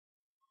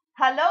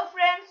Hello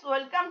friends,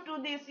 welcome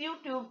to this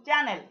YouTube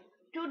channel.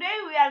 Today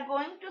we are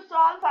going to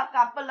solve a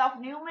couple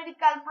of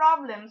numerical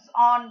problems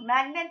on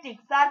magnetic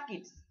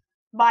circuits.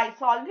 By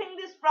solving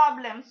these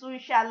problems, we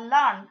shall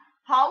learn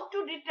how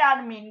to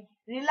determine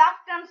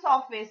reluctance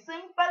of a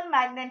simple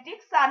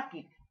magnetic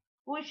circuit.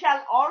 We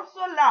shall also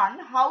learn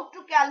how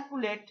to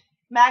calculate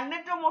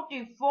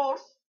magnetomotive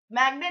force,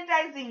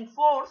 magnetizing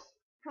force,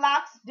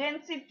 flux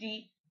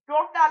density,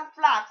 total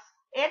flux,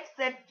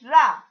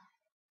 etc.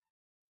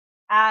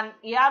 An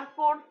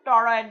air-core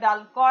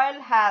toroidal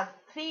coil has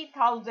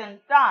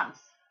 3000 turns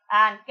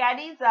and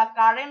carries a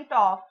current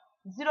of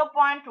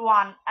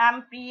 0.1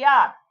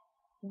 ampere.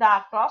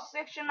 The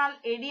cross-sectional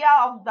area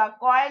of the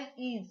coil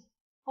is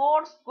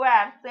 4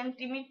 square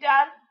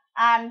centimeter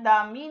and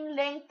the mean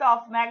length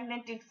of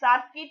magnetic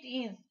circuit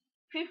is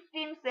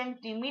 15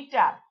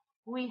 centimeter.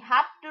 We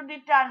have to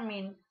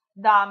determine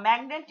the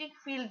magnetic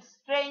field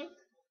strength,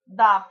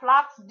 the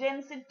flux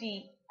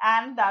density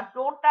and the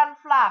total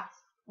flux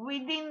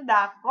within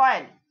the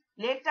coil.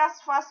 Let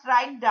us first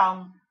write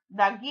down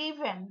the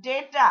given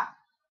data.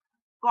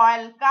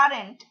 Coil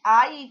current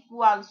I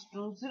equals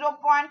to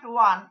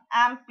 0.1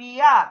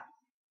 ampere.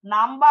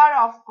 Number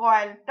of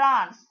coil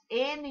turns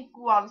N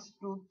equals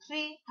to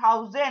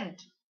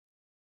 3000.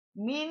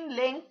 Mean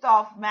length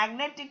of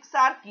magnetic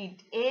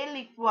circuit L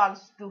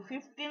equals to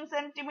 15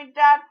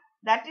 centimeter,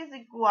 that is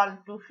equal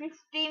to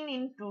 15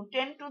 into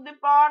 10 to the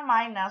power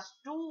minus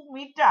 2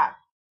 meter.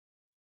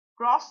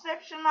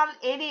 Cross-sectional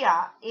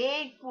area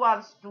A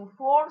equals to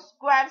 4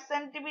 square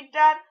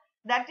centimeter,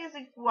 that is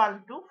equal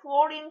to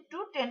 4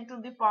 into 10 to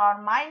the power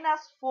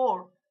minus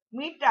 4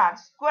 meter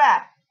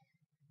square.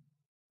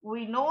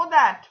 We know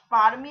that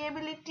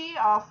permeability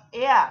of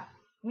air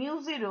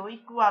mu0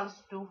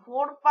 equals to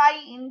 4 pi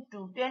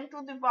into 10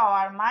 to the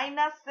power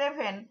minus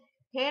 7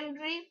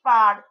 Henry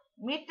per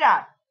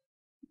meter.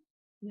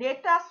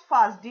 Let us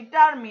first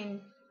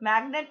determine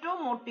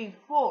magnetomotive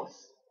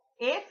force.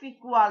 F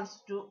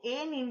equals to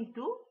N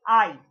into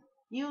I.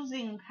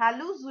 Using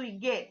values we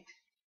get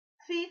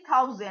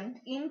 3000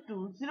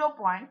 into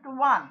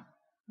 0.1.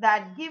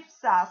 That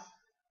gives us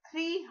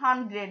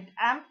 300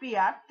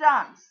 ampere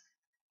turns.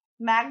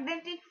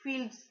 Magnetic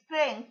field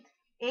strength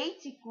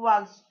H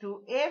equals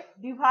to F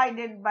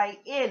divided by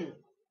L.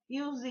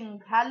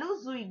 Using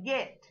values we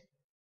get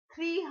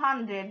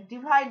 300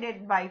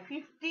 divided by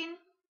 15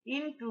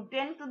 into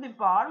 10 to the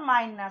power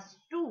minus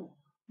 2,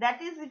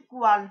 that is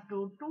equal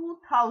to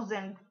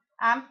 2000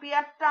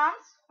 ampere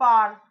turns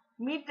per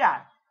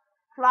meter.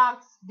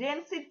 Flux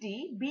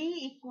density B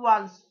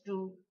equals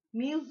to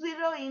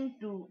mu0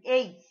 into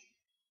H.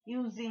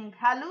 Using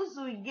values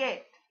we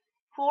get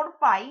 4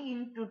 pi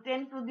into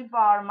 10 to the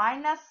power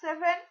minus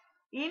 7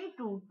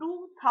 into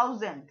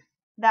 2000,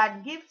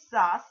 that gives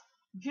us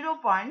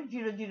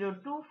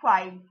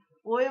 0.0025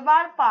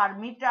 Weber per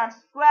meter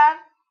square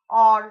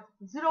or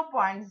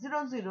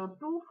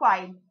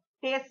 0.0025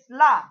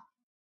 Tesla.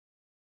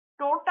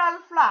 Total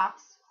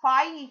flux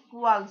phi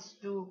equals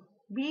to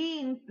B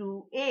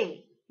into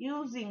A.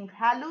 Using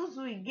values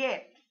we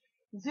get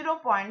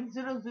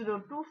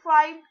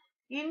 0.0025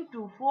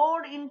 into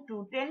 4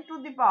 into 10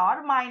 to the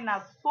power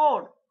minus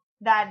 4,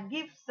 that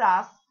gives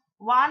us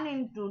 1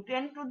 into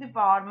 10 to the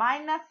power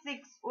minus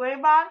 6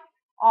 Weber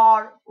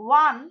or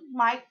 1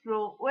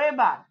 micro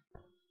Weber.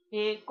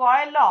 A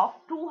coil of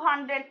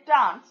 200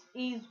 turns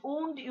is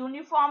wound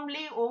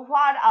uniformly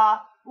over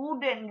a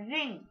wooden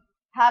ring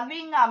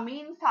having a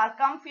mean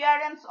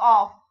circumference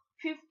of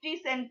 50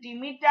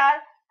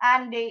 centimeter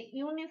and a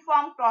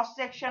uniform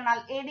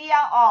cross-sectional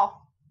area of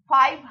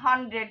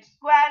 500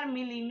 square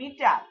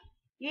millimeter.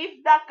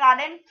 If the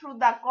current through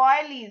the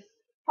coil is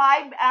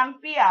 5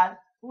 ampere,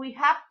 we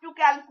have to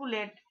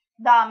calculate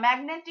the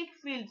magnetic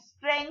field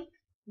strength,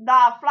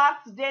 the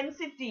flux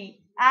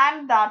density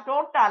and the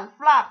total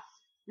flux.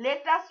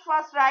 Let us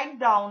first write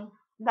down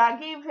the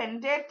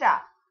given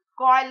data.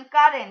 Coil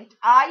current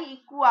I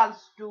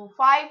equals to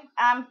 5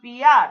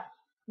 ampere.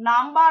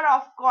 Number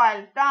of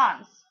coil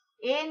turns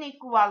N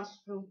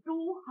equals to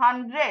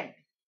 200.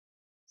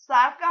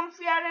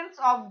 Circumference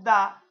of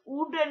the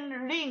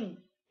wooden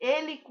ring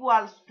L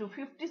equals to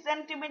 50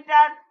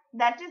 centimeter,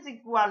 that is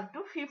equal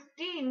to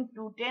 50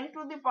 into 10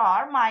 to the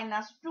power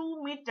minus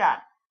 2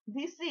 meter.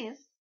 This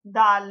is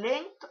the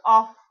length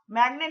of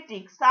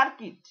magnetic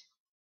circuit.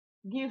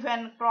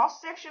 Given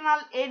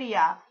cross-sectional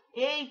area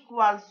A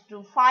equals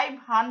to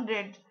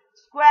 500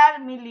 square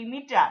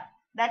millimeter,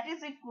 that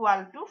is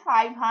equal to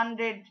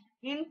 500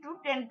 into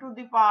 10 to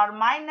the power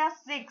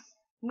minus 6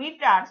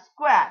 meter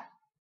square.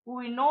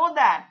 We know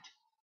that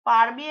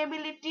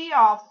permeability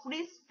of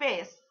free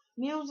space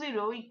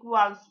mu0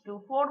 equals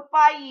to 4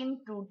 pi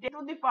into 10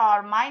 to the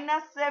power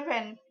minus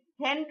 7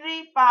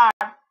 Henry per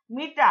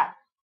meter.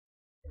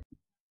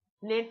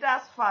 Let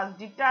us first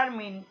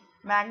determine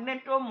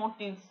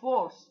magnetomotive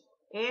force.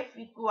 F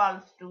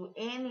equals to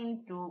N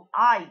into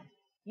I.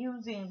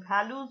 Using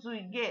values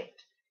we get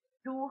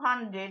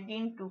 200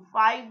 into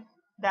 5,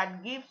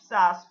 that gives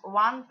us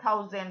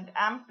 1000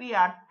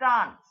 ampere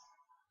turns.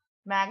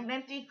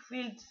 Magnetic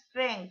field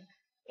strength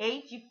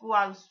H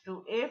equals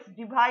to F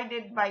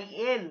divided by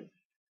L.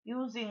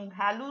 Using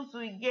values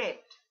we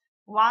get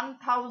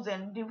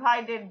 1000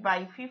 divided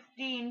by 50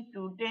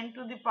 into 10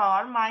 to the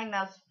power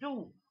minus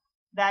 2.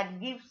 That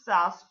gives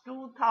us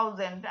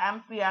 2000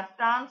 ampere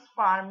turns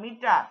per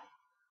meter.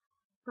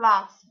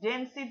 Flux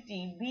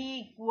density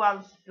B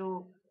equals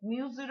to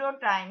mu0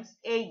 times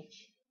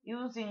H.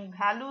 Using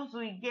values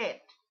we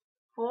get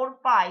 4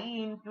 pi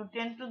into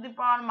 10 to the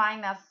power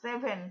minus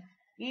 7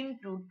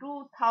 into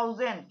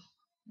 2000.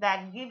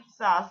 That gives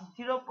us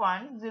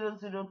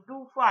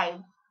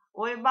 0.0025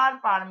 Weber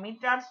per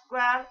meter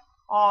square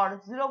or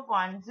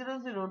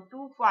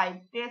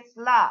 0.0025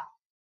 Tesla.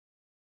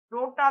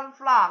 Total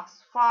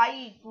flux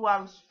phi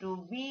equals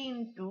to B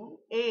into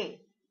A.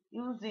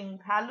 Using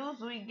values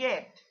we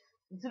get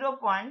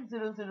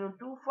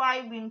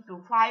 0.0025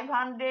 into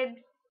 500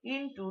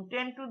 into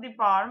 10 to the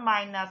power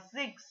minus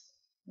 6.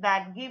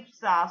 That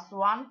gives us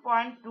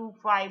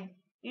 1.25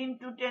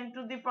 into 10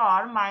 to the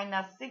power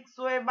minus 6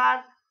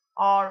 Weber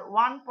or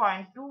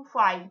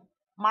 1.25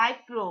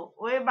 micro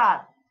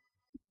Weber.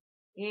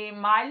 A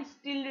mild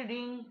steel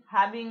ring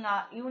having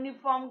a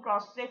uniform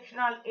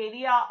cross-sectional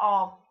area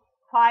of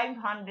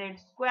 500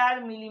 square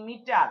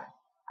millimeter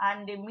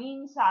and a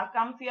mean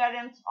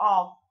circumference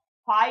of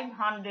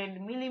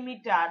 500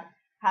 millimeter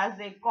has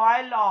a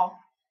coil of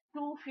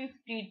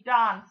 250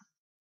 turns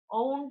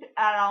wound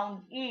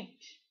around it.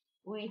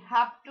 We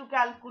have to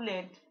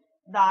calculate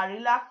the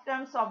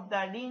reluctance of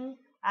the ring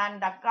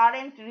and the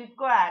current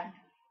required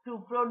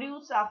to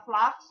produce a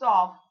flux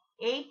of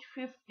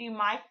 850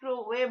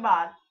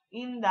 microweber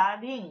in the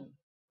ring.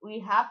 We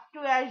have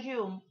to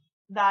assume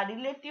the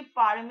relative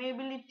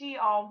permeability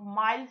of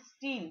mild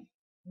steel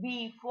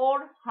be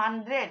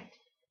 400.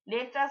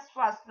 Let us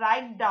first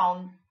write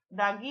down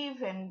the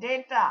given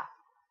data.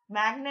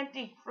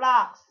 Magnetic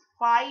flux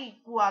phi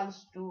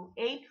equals to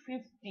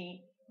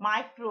 850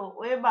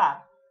 microweber.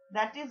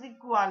 That is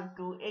equal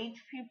to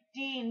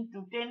 850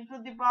 into 10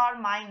 to the power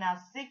minus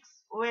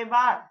 6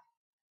 Weber.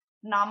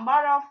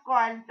 Number of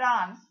coil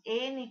turns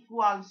N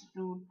equals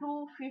to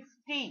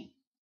 250.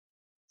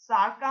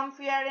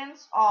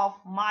 Circumference of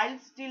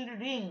mild steel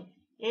ring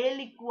L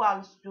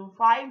equals to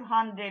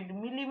 500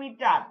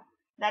 millimeter.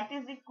 That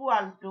is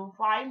equal to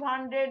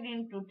 500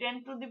 into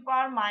 10 to the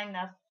power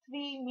minus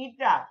 3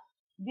 meter.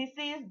 This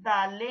is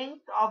the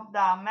length of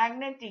the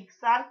magnetic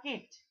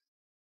circuit.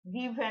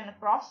 Given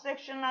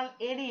cross-sectional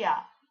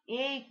area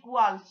A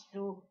equals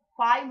to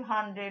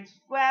 500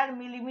 square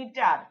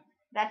millimeter.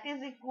 That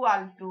is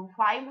equal to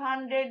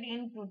 500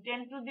 into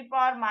 10 to the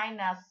power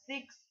minus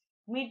 6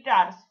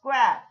 meter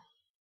square.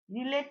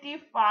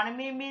 Relative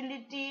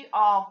permeability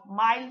of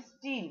mild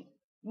steel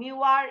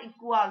mu r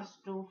equals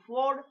to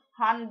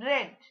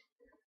 400.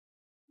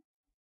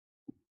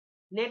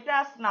 Let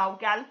us now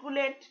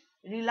calculate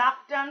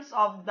reluctance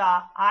of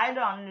the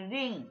iron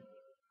ring.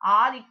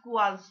 R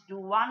equals to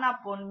 1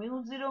 upon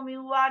mu0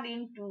 mu r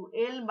into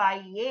L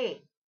by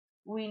A.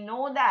 We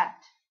know that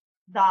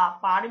the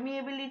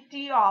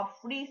permeability of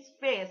free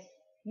space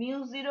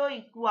mu0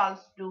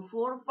 equals to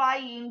 4 pi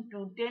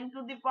into 10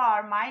 to the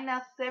power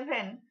minus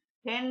 7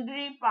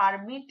 Henry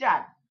per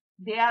meter.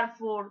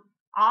 Therefore,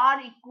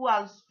 R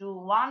equals to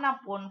 1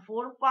 upon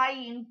 4 pi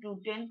into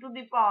 10 to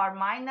the power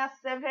minus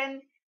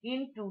 7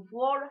 into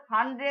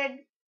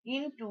 400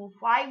 into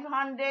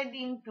 500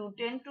 into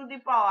 10 to the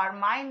power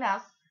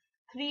minus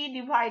 3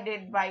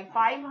 divided by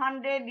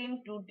 500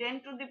 into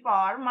 10 to the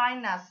power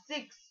minus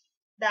 6.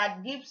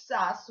 That gives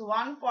us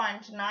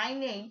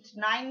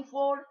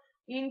 1.9894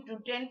 into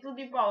 10 to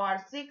the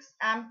power 6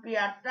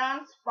 ampere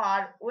turns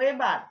per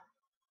Weber.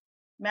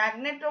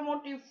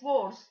 Magnetomotive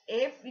force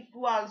F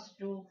equals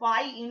to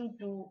phi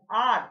into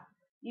R.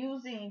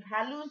 Using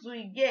values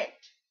we get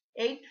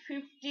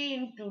 850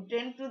 into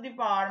 10 to the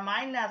power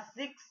minus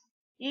 6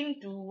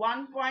 into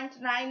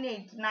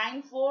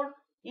 1.9894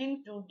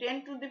 into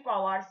 10 to the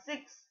power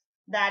 6.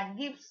 That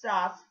gives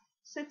us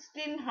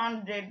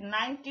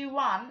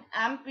 1691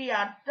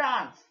 ampere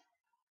turns.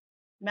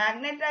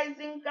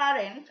 Magnetizing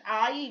current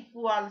I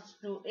equals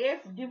to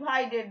F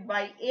divided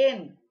by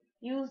N.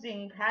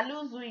 Using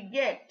values we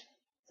get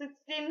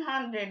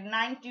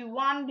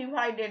 1691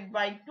 divided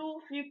by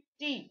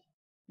 250.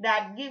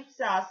 That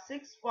gives us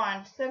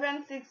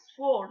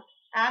 6.764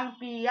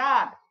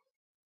 ampere.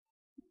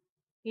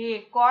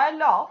 A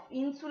coil of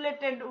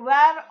insulated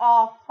wire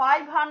of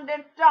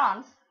 500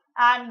 turns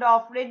and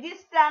of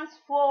resistance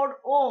 4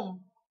 ohm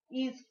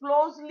is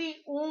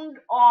closely wound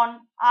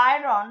on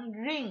iron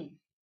ring.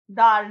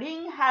 The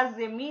ring has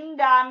a mean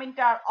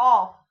diameter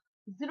of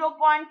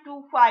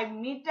 0.25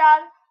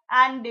 meter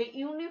and a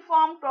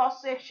uniform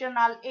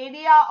cross-sectional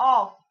area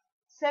of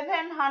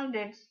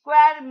 700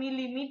 square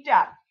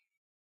millimeter.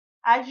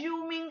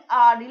 Assuming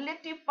a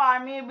relative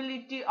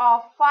permeability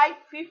of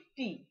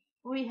 550,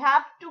 we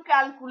have to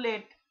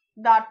calculate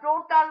the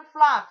total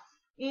flux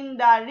in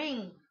the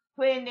ring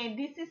when a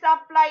DC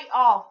supply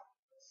of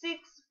 6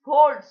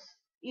 volts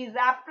is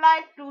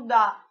applied to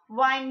the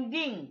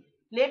winding.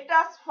 Let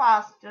us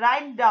first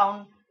write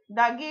down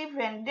the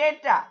given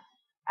data.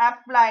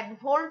 applied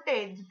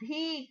voltage V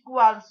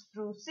equals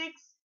to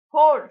 6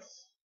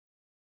 volts.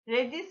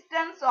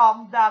 Resistance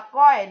of the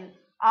coil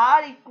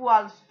R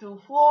equals to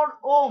 4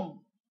 ohm.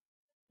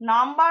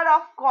 Number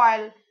of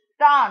coil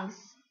turns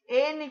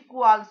N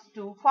equals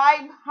to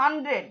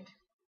 500.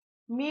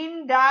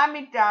 Mean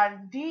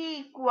diameter D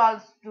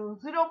equals to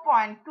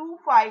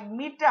 0.25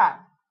 meter.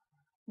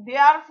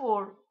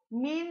 Therefore,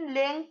 mean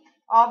length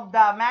of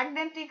the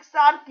magnetic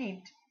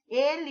circuit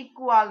L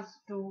equals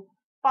to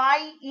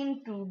pi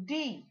into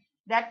D,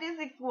 that is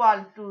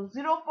equal to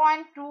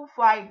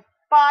 0.25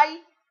 pi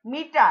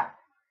meter.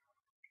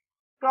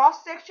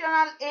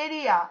 Cross-sectional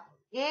area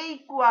A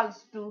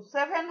equals to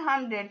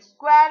 700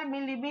 square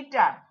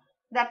millimeter,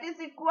 that is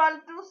equal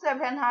to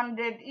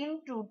 700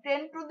 into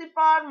 10 to the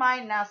power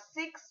minus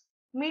 6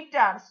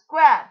 meter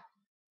square.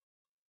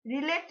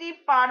 Relative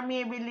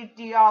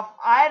permeability of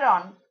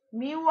iron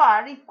mu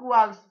r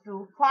equals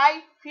to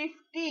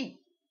 550.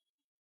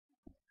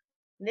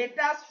 Let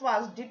us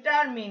first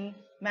determine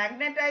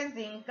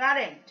magnetizing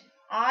current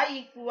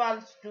I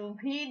equals to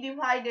V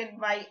divided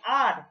by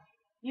R.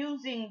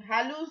 Using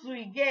values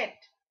we get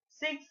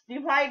 6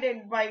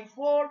 divided by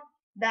 4,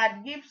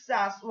 that gives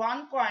us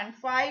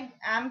 1.5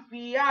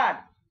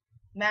 ampere.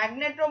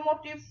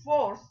 Magnetomotive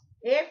force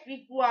F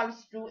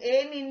equals to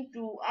N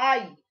into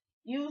I.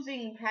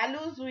 Using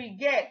values we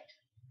get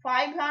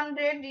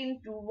 500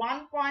 into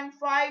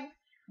 1.5,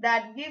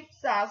 that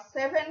gives us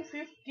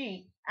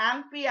 750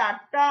 ampere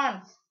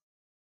turns.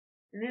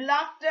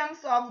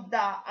 Reluctance of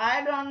the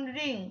iron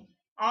ring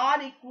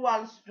R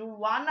equals to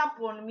 1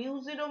 upon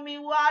mu 0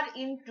 mu r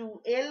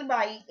into L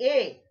by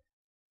A.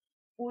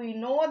 We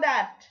know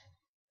that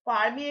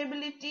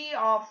permeability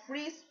of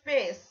free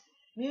space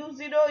mu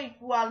 0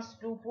 equals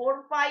to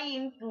 4 pi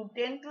into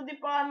 10 to the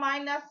power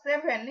minus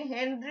 7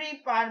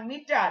 Henry per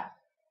meter.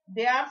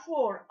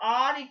 Therefore,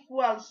 R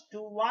equals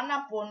to 1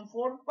 upon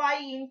 4 pi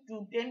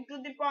into 10 to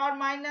the power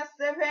minus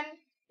 7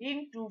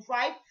 into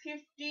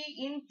 550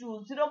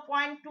 into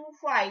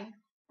 0.25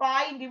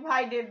 pi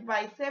divided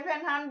by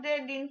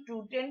 700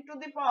 into 10 to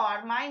the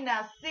power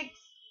minus 6.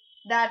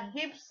 That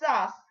gives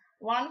us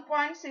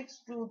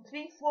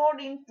 1.6234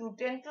 into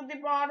 10 to the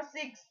power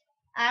 6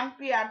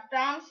 ampere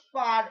turns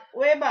per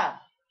Weber.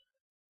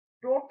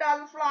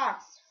 Total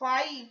flux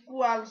phi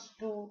equals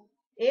to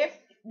F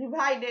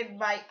divided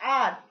by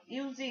R.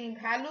 Using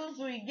values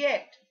we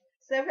get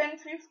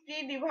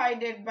 750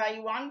 divided by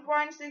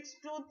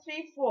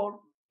 1.6234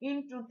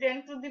 into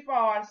 10 to the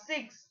power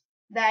 6.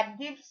 That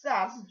gives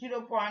us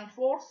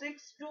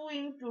 0.462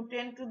 into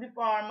 10 to the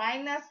power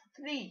minus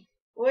 3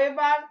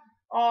 Weber,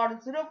 or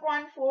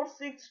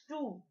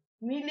 0.462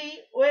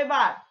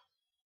 milliweber.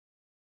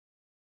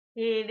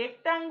 A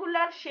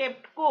rectangular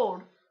shaped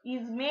core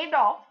is made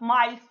of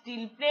mild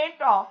steel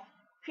plate of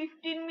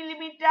 15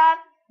 mm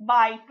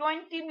by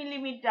 20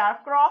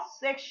 mm cross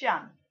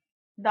section.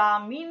 The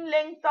mean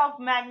length of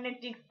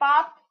magnetic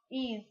path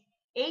is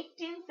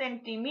 18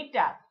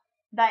 cm.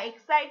 The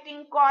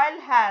exciting coil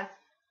has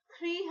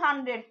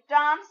 300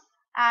 turns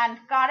and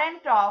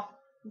current of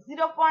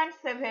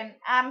 0.7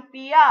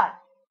 ampere.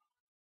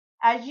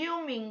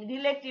 Assuming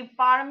relative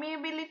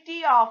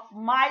permeability of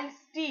mild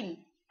steel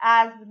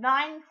as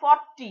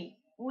 940,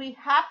 we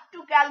have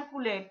to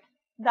calculate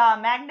the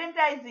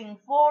magnetizing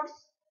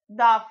force,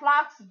 the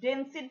flux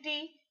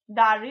density,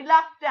 the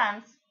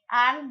reluctance,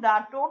 and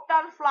the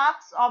total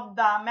flux of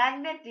the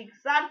magnetic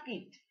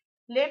circuit.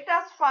 Let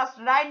us first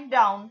write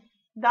down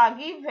the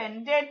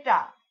given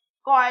data.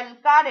 Coil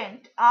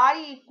current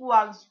I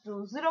equals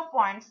to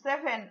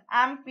 0.7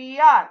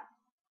 ampere.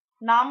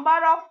 Number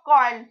of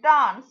coil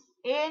turns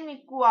N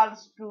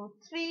equals to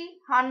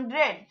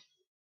 300.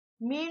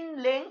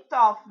 Mean length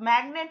of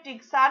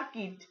magnetic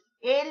circuit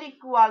L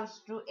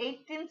equals to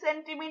 18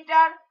 cm,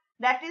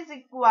 that is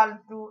equal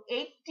to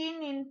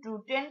 18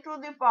 into 10 to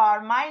the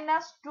power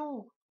minus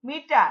 2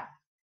 meter.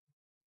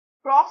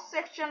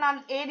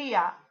 Cross-sectional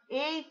area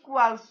A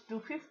equals to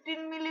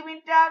 15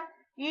 millimeter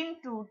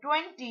into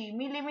 20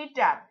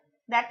 millimeter,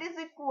 that is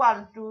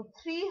equal to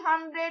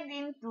 300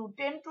 into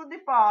 10 to the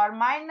power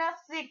minus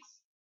 6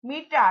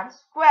 meter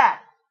square.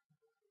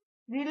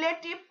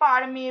 Relative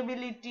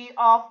permeability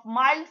of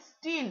mild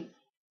steel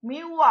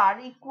mu r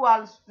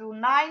equals to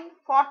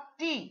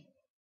 940.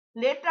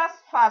 Let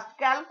us first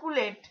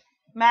calculate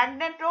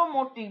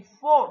magnetomotive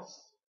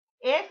force.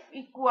 F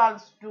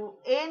equals to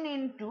N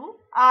into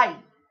I.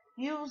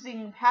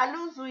 Using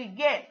values we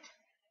get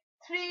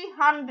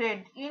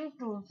 300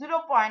 into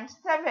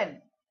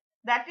 0.7,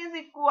 that is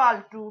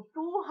equal to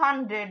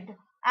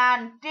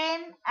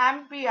 210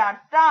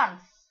 ampere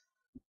turns.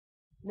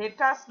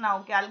 Let us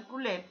now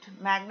calculate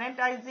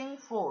magnetizing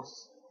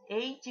force.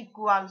 H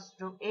equals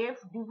to F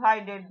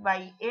divided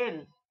by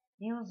L.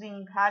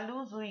 Using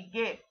values we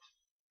get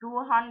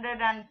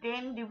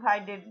 210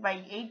 divided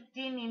by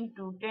 18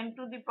 into 10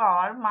 to the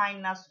power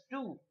minus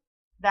 2.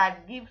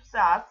 That gives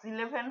us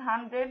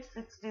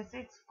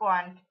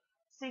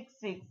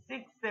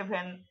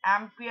 1166.6667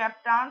 ampere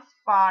turns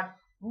per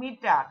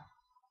meter.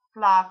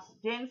 Flux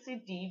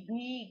density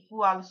V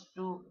equals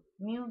to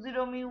mu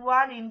 0 mu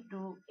r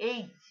into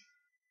h.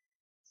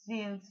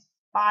 Since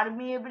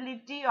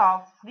permeability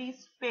of free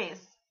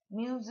space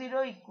mu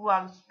 0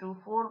 equals to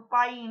 4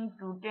 pi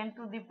into 10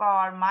 to the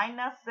power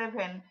minus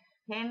 7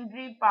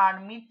 Henry per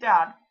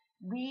meter,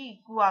 B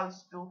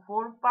equals to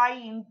 4 pi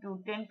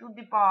into 10 to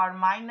the power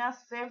minus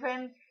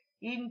 7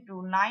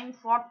 into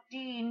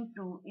 940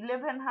 into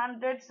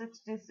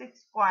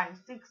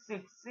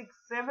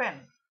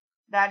 1166.6667,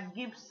 that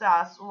gives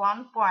us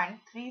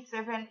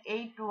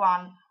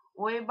 1.3781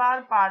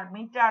 Weber per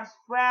meter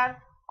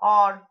square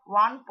or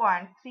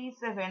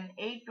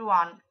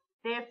 1.3781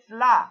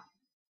 Tesla.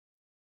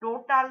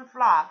 Total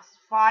flux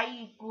phi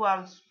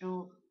equals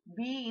to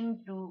B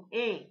into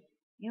A.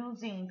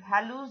 Using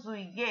values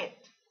we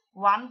get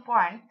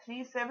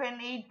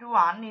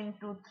 1.3781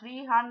 into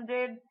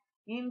 300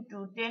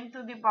 into 10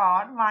 to the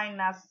power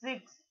minus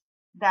 6,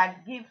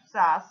 that gives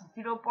us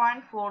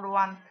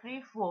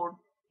 0.4134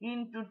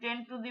 into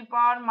 10 to the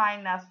power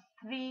minus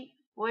 3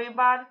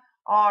 Weber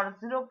or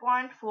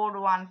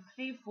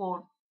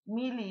 0.4134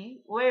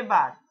 milli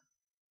Weber.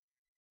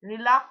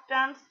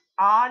 Reluctance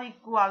R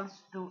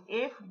equals to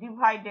F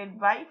divided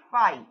by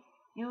phi.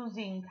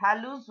 Using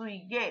values we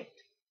get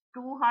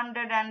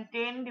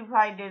 210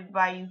 divided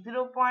by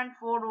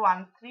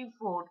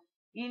 0.4134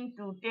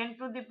 into 10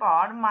 to the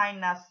power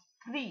minus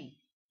 3,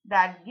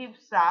 that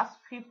gives us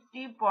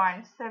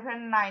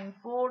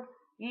 50.794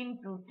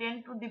 into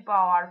 10 to the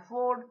power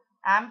 4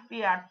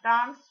 ampere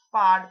turns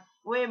per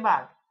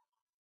Weber.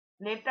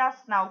 Let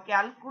us now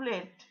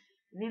calculate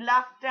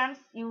reluctance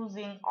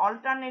using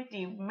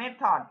alternative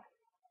method.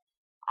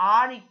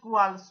 R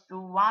equals to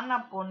 1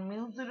 upon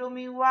mu 0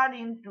 mu r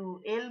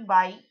into L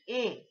by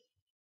A.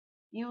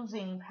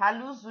 Using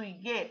values we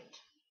get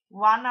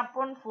 1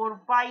 upon 4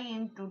 pi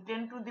into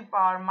 10 to the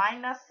power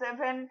minus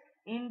 7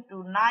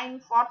 into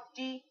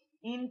 940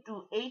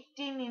 into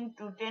 18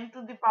 into 10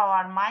 to the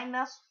power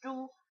minus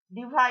 2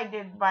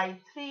 divided by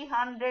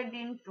 300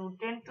 into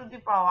 10 to the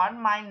power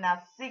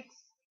minus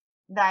 6,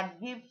 that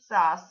gives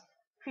us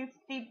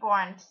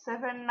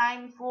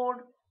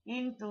 50.794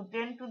 into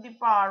 10 to the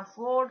power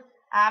 4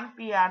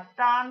 ampere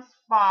turns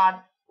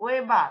per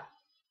Weber.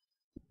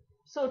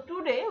 So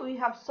today we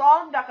have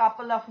solved a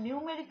couple of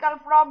numerical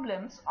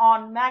problems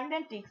on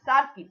magnetic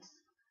circuits.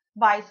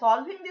 By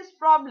solving these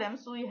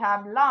problems, we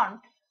have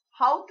learned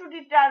how to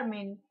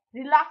determine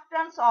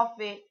reluctance of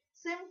a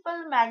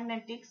simple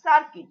magnetic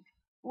circuit.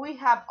 We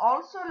have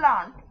also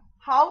learned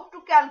how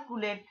to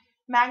calculate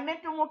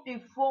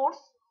magnetomotive force,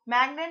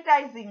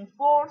 magnetizing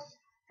force,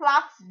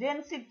 flux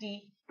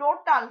density,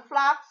 total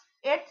flux,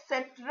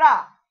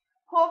 etc.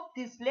 Hope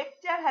this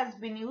lecture has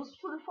been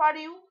useful for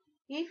you.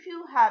 If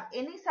you have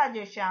any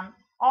suggestion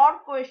or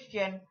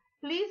question,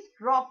 please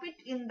drop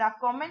it in the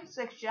comment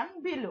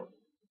section below.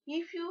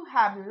 If you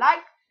have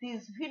liked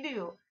this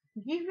video,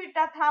 give it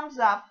a thumbs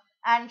up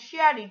and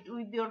share it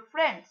with your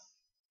friends.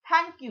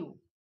 Thank you.